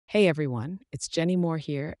Hey everyone, it's Jenny Moore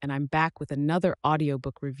here, and I'm back with another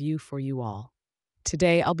audiobook review for you all.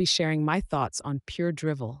 Today I'll be sharing my thoughts on Pure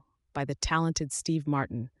Drivel by the talented Steve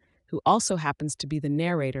Martin, who also happens to be the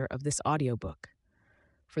narrator of this audiobook.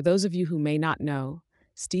 For those of you who may not know,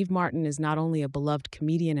 Steve Martin is not only a beloved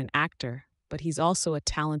comedian and actor, but he's also a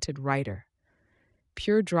talented writer.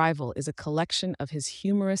 Pure Drivel is a collection of his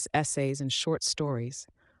humorous essays and short stories,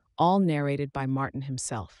 all narrated by Martin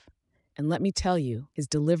himself. And let me tell you, his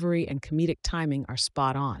delivery and comedic timing are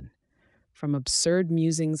spot on. From absurd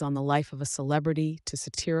musings on the life of a celebrity to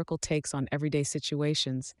satirical takes on everyday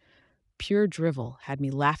situations, Pure Drivel had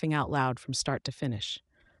me laughing out loud from start to finish.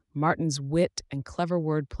 Martin's wit and clever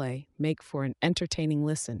wordplay make for an entertaining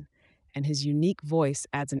listen, and his unique voice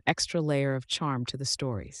adds an extra layer of charm to the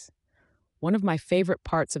stories. One of my favorite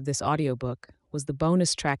parts of this audiobook was the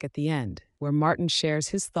bonus track at the end, where Martin shares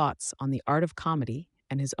his thoughts on the art of comedy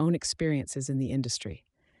and his own experiences in the industry.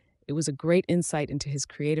 It was a great insight into his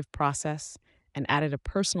creative process and added a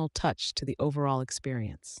personal touch to the overall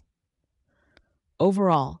experience.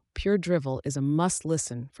 Overall, Pure Drivel is a must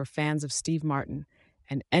listen for fans of Steve Martin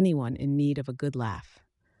and anyone in need of a good laugh.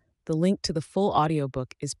 The link to the full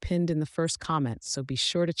audiobook is pinned in the first comment, so be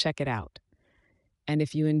sure to check it out. And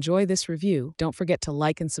if you enjoy this review, don't forget to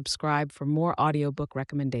like and subscribe for more audiobook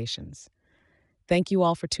recommendations. Thank you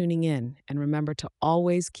all for tuning in, and remember to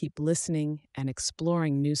always keep listening and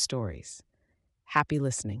exploring new stories. Happy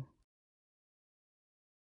listening.